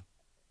polling.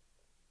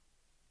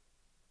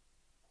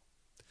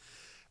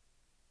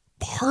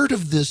 Part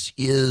of this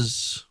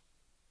is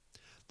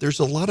there's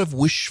a lot of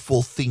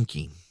wishful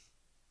thinking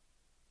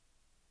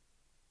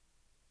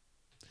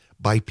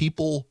by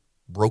people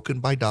broken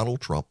by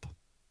Donald Trump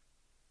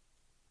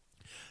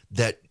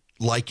that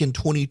like in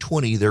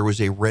 2020, there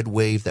was a red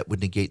wave that would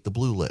negate the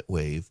blue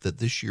wave, that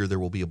this year there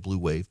will be a blue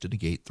wave to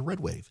negate the red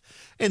wave.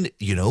 And,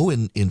 you know,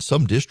 in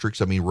some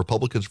districts, I mean,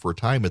 Republicans for a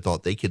time had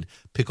thought they could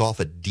pick off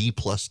a D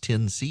plus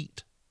 10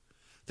 seat.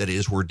 That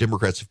is, where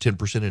Democrats have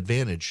 10%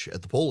 advantage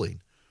at the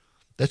polling.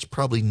 That's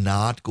probably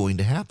not going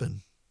to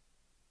happen.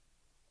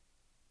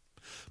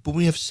 But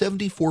we have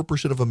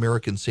 74% of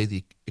Americans say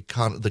the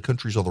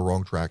country's on the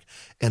wrong track,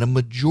 and a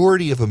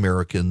majority of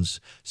Americans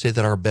say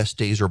that our best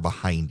days are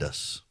behind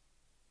us.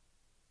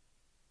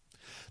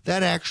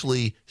 That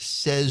actually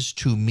says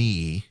to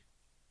me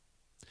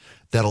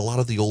that a lot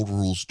of the old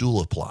rules do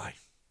apply.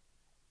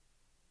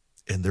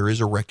 And there is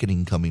a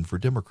reckoning coming for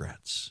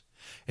Democrats.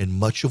 And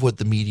much of what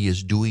the media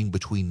is doing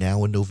between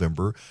now and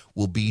November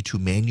will be to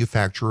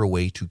manufacture a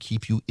way to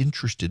keep you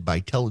interested by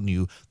telling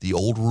you the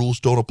old rules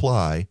don't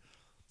apply.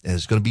 And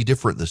it's going to be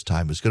different this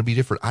time. It's going to be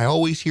different. I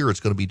always hear it's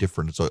going to be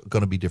different. It's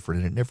going to be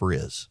different, and it never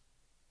is.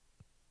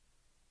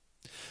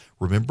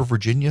 Remember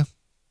Virginia?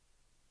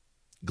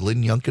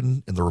 Glenn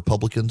Youngkin and the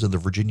Republicans in the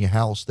Virginia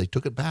House, they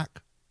took it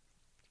back.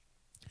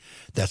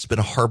 That's been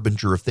a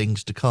harbinger of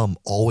things to come,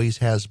 always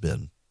has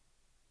been.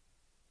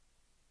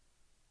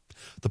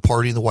 The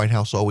party in the White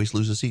House always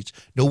loses seats.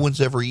 No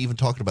one's ever even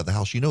talking about the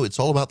House. You know, it's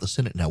all about the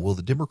Senate now. Will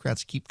the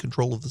Democrats keep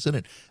control of the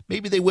Senate?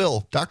 Maybe they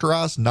will. Dr.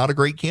 Oz, not a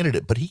great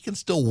candidate, but he can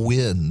still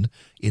win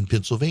in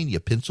Pennsylvania.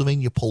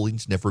 Pennsylvania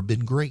polling's never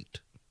been great.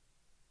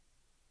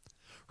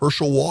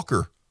 Herschel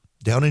Walker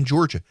down in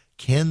Georgia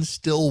can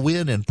still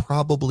win and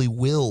probably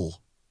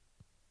will.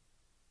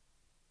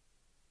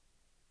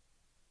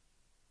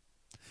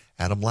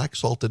 Adam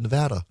Laxalt in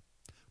Nevada,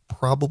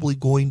 probably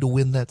going to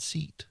win that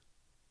seat.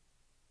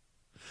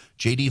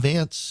 J.D.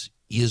 Vance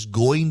is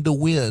going to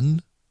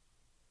win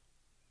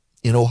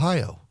in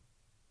Ohio.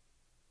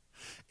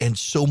 And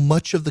so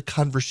much of the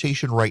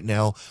conversation right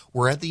now,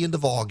 we're at the end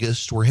of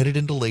August, we're headed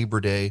into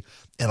Labor Day,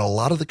 and a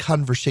lot of the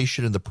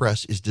conversation in the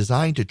press is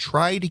designed to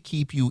try to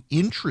keep you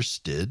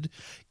interested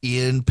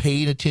in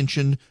paying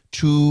attention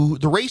to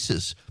the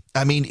races.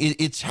 I mean,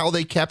 it's how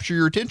they capture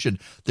your attention.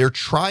 They're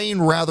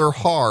trying rather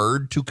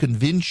hard to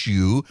convince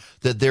you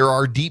that there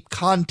are deep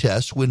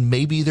contests when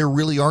maybe there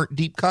really aren't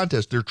deep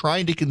contests. They're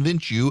trying to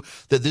convince you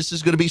that this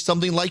is going to be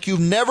something like you've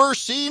never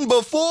seen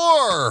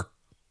before.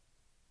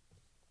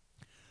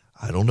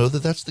 I don't know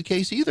that that's the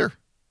case either.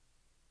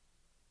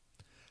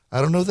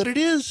 I don't know that it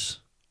is.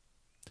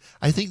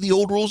 I think the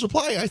old rules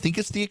apply. I think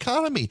it's the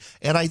economy.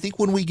 And I think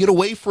when we get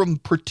away from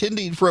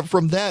pretending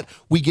from that,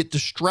 we get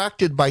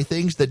distracted by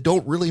things that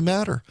don't really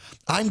matter.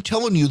 I'm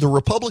telling you, the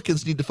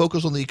Republicans need to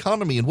focus on the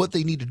economy. And what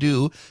they need to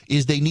do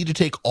is they need to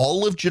take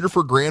all of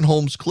Jennifer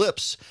Granholm's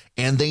clips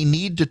and they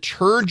need to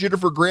turn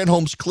Jennifer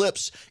Granholm's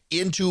clips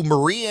into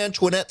Marie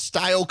Antoinette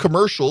style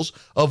commercials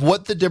of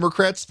what the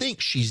Democrats think.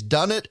 She's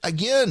done it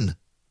again.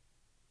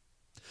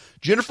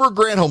 Jennifer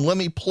Granholm, let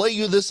me play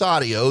you this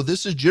audio.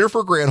 This is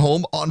Jennifer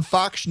Granholm on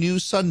Fox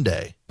News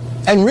Sunday.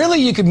 And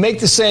really, you could make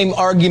the same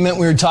argument.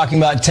 We were talking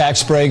about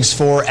tax breaks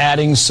for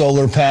adding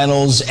solar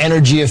panels,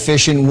 energy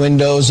efficient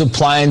windows,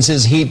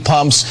 appliances, heat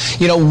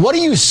pumps. You know, what do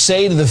you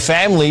say to the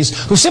families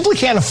who simply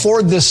can't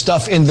afford this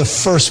stuff in the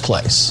first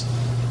place?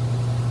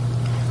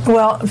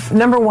 Well,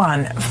 number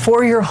one,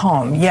 for your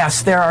home,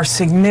 yes, there are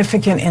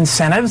significant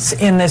incentives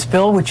in this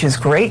bill, which is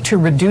great, to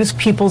reduce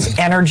people's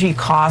energy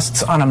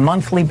costs on a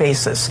monthly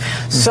basis.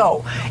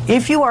 So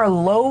if you are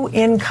low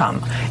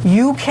income,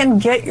 you can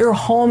get your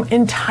home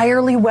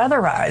entirely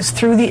weatherized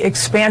through the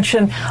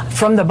expansion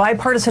from the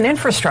bipartisan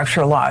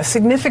infrastructure law, a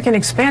significant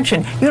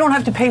expansion. You don't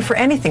have to pay for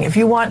anything. If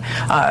you want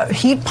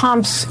heat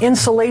pumps,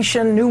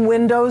 insulation, new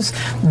windows,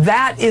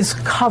 that is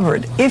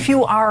covered. If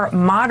you are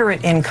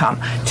moderate income,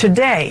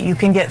 today you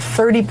can get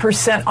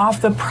 30%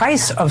 off the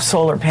price of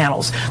solar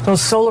panels.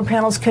 Those solar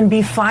panels can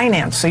be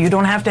financed, so you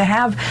don't have to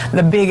have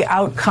the big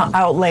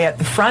outlay at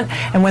the front.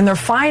 And when they're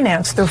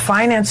financed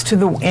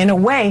in a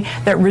way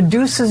that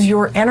reduces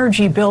your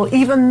energy bill,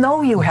 even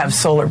though you have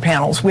solar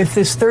panels. With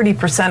this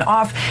 30%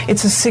 off,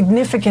 it's a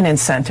significant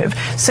incentive.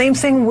 Same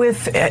thing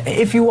with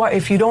if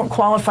you don't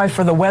qualify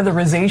for the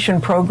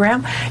weatherization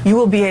program, you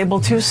will be able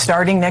to,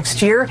 starting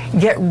next year,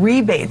 get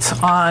rebates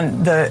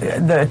on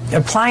the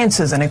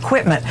appliances and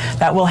equipment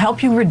that will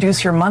help you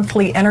reduce your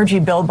monthly energy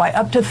bill by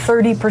up to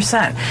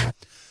 30%.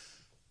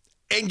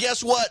 And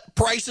guess what?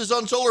 Prices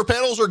on solar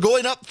panels are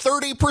going up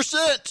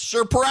 30%.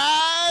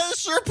 Surprise,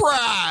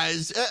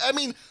 surprise. I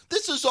mean,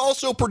 this is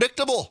also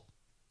predictable.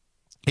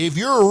 If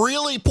you're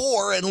really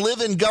poor and live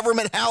in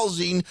government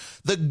housing,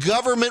 the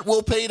government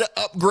will pay to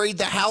upgrade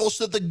the house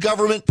that the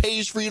government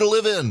pays for you to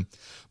live in.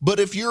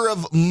 But if you're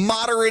of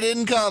moderate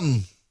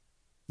income,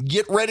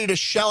 get ready to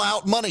shell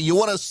out money. You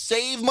want to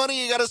save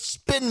money, you got to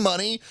spend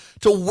money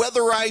to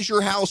weatherize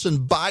your house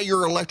and buy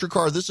your electric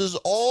car. This is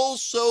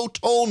also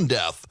tone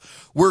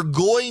deaf. We're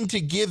going to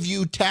give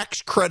you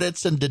tax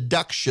credits and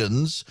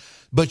deductions,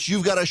 but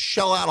you've got to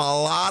shell out a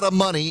lot of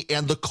money,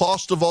 and the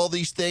cost of all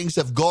these things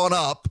have gone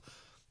up.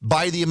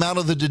 by the amount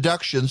of the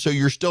deduction, so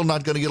you're still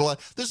not going to get a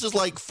lot. This is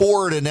like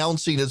Ford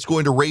announcing it's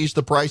going to raise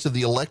the price of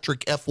the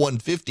electric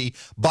F-150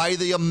 by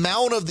the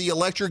amount of the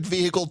electric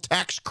vehicle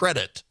tax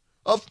credit.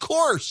 Of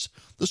course,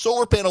 the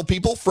solar panel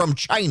people from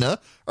China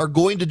are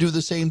going to do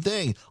the same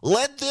thing.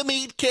 Let them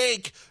eat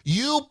cake.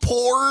 You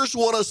poors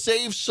want to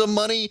save some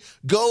money,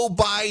 go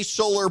buy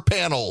solar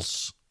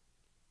panels.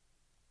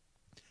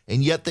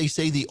 And yet they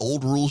say the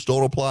old rules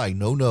don't apply.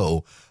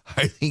 No.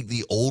 I think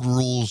the old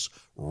rules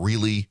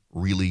really,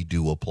 really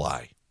do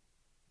apply.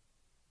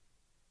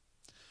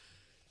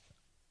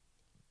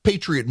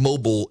 Patriot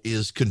Mobile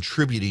is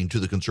contributing to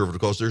the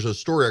conservative cause. There's a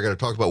story I got to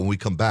talk about when we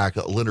come back.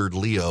 Leonard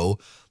Leo,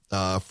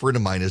 a friend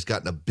of mine, has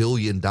gotten $1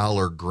 billion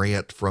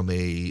grant from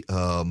a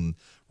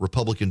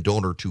Republican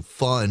donor to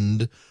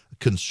fund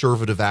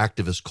conservative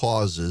activist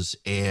causes,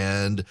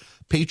 and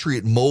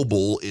Patriot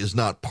Mobile is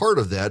not part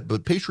of that,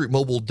 but Patriot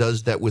Mobile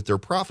does that with their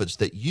profits,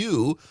 that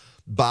you,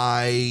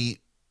 by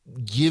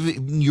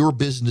giving your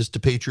business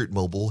to Patriot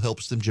Mobile,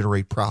 helps them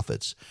generate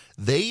profits.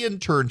 They in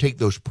turn take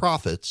those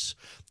profits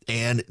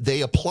and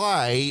they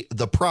apply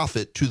the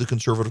profit to the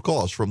conservative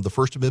cause, from the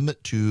First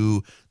Amendment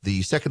to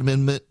the Second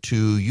Amendment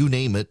to you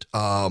name it.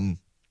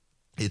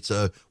 It's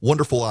a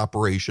wonderful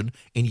operation,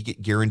 and you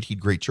get guaranteed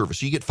great service.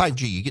 So you get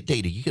 5G, you get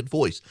data, you get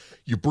voice.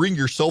 You bring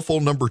your cell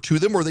phone number to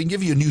them, or they can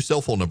give you a new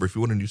cell phone number if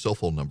you want a new cell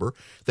phone number.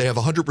 They have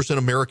 100%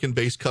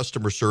 American-based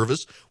customer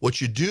service.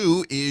 What you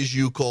do is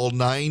you call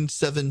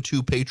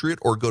 972-PATRIOT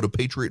or go to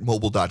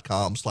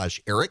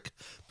patriotmobile.com/Eric,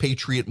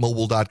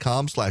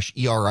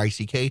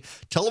 patriotmobile.com/ERICK.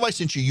 Tell them I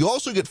sent you. You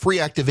also get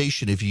free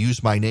activation if you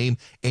use my name,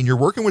 and you're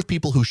working with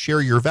people who share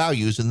your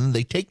values, and then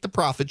they take the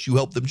profits you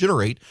help them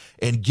generate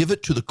and give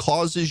it to the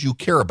causes you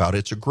care about.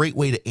 It's a great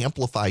way to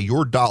amplify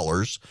your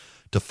dollars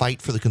to fight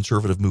for the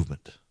conservative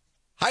movement.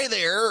 Hi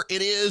there,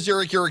 it is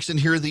Eric Erickson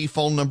here. The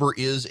phone number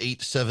is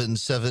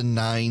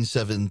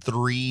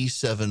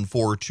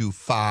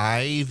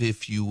 877-973-7425.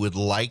 If you would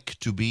like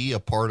to be a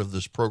part of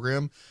this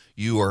program,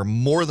 you are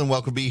more than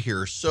welcome to be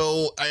here.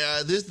 So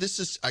this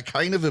is a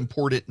kind of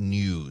important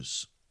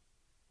news.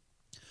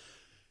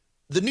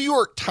 The New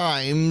York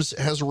Times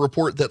has a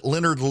report that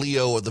Leonard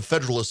Leo of the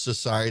Federalist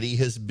Society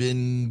has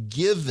been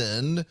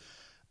given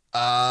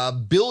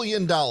 $1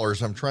 billion.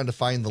 I'm trying to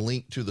find the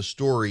link to the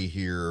story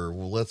here.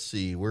 Well, let's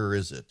see. Where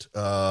is it?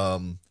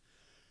 So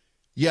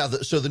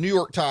the New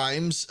York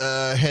Times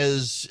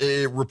has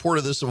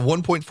reported this of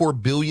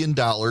 $1.4 billion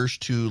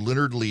to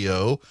Leonard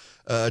Leo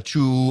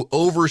to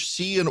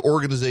oversee an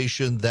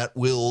organization that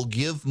will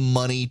give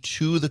money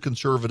to the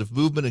conservative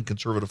movement and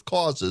conservative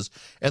causes.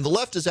 And the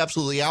left is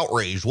absolutely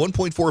outraged.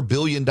 $1.4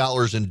 billion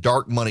in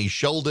dark money.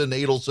 Sheldon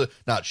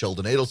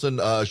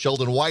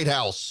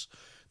Whitehouse,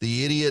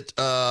 the idiot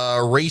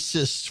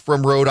racist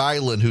from Rhode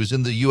Island who's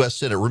in the U.S.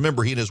 Senate.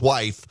 Remember, he and his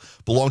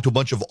wife belong to a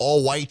bunch of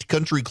all-white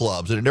country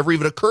clubs, and it never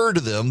even occurred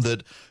to them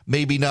that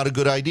maybe not a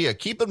good idea.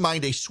 Keep in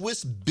mind, a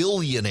Swiss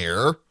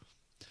billionaire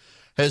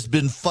has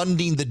been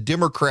funding the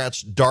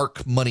Democrats'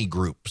 dark money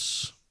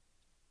groups.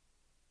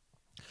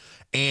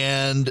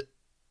 And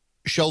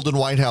Sheldon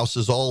Whitehouse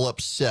is all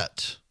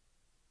upset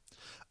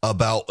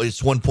about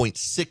its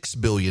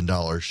 $1.6 billion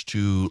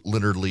to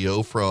Leonard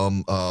Leo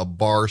from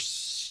Bar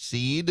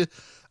Seed,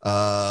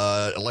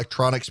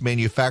 electronics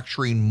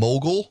manufacturing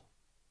mogul,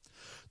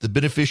 the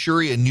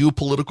beneficiary, a new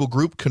political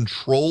group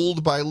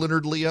controlled by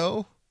Leonard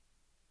Leo,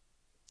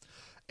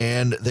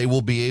 and they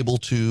will be able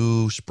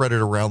to spread it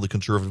around the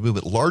conservative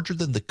movement, larger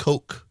than the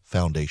Koch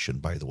Foundation,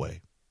 by the way.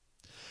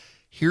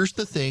 Here's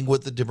the thing,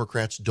 what the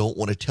Democrats don't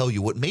want to tell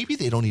you, what maybe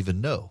they don't even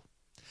know,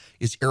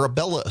 is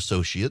Arabella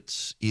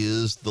Associates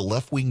is the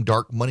left-wing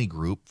dark money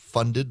group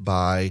funded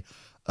by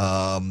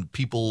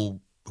people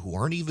who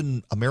aren't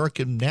even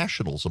American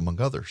nationals, among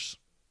others.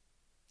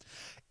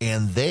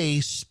 And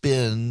they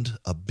spend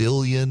 $1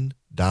 billion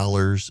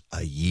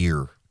a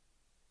year.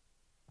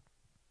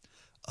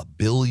 $1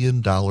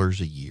 billion a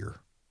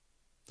year.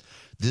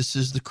 This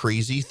is the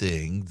crazy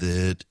thing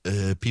that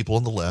people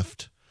on the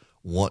left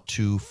want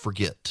to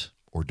forget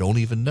or don't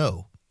even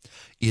know,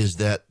 is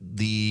that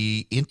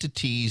the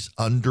entities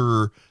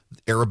under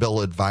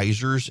Arabella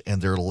Advisors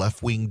and their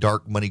left-wing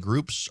dark money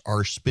groups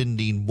are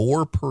spending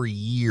more per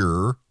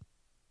year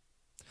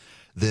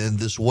than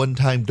this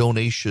one-time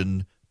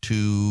donation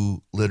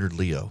to Leonard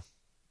Leo.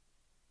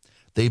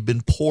 They've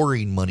been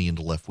pouring money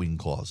into left-wing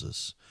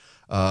causes.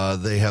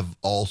 They have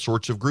all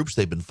sorts of groups.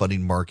 They've been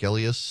funding Mark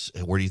Elias.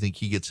 Where do you think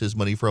he gets his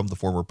money from? The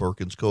former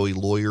Perkins Coie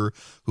lawyer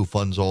who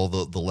funds all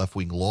the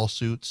left-wing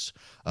lawsuits.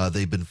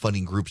 They've been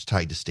funding groups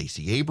tied to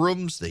Stacey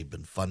Abrams. They've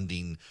been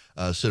funding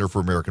Center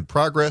for American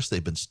Progress.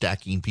 They've been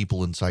stacking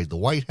people inside the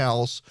White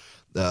House.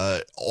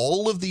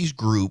 All of these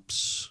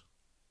groups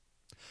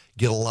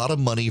get a lot of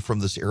money from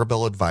this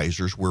Arabella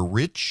Advisors, where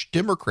rich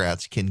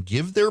Democrats can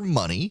give their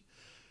money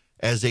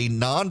as a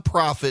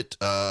nonprofit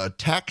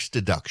tax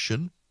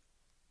deduction.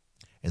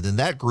 And then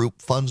that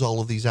group funds all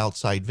of these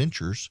outside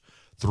ventures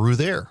through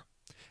there.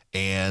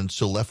 And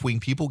so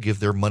left-wing people give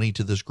their money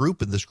to this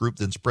group, and this group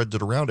then spreads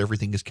it around.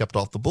 Everything is kept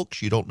off the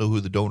books. You don't know who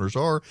the donors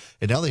are.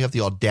 And now they have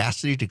the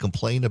audacity to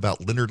complain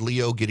about Leonard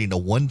Leo getting a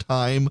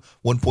one-time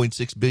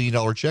 $1.6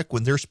 billion check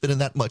when they're spending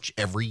that much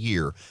every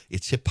year.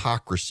 It's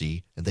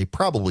hypocrisy, and they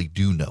probably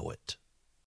do know it.